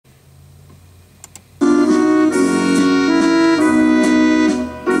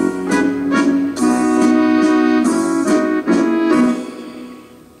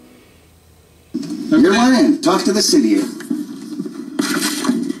Brian, talk to the city.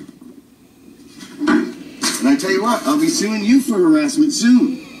 And I tell you what, I'll be suing you for harassment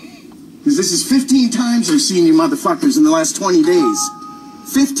soon. Because this is 15 times I've seen you motherfuckers in the last 20 days.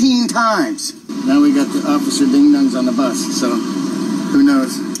 15 times. Now we got the Officer Ding Dongs on the bus, so who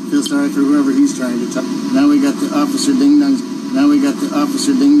knows? Feel sorry for whoever he's trying to talk. Now we got the Officer Ding Dongs. Now we got the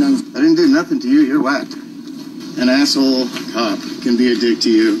Officer Ding Dongs. I didn't do nothing to you, you're whacked. An asshole cop can be a dick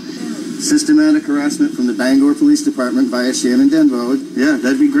to you. Systematic harassment from the Bangor Police Department via Shannon Denbo. Yeah,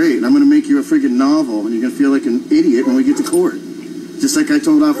 that'd be great. I'm going to make you a friggin' novel, and you're going to feel like an idiot when we get to court. Just like I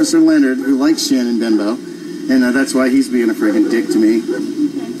told Officer Leonard, who likes Shannon Denbo, and that's why he's being a friggin' dick to me. Okay.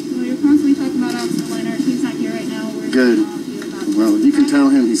 Well, you're constantly talking about Officer Leonard. He's not here right now. We're good. Well, you can tell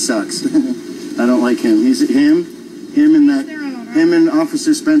him he sucks. I don't like him. Him and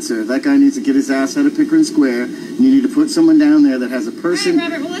Officer Spencer. That guy needs to get his ass out of Pickering Square. And you need to put someone down there that has a person, right,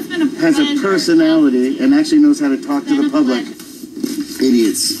 Robert, well, it's been a has a personality, and actually knows how to talk to the public.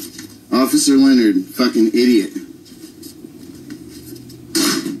 Idiots. Officer Leonard, fucking idiot.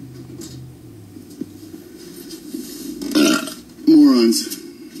 Morons.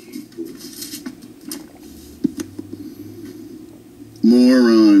 Morons.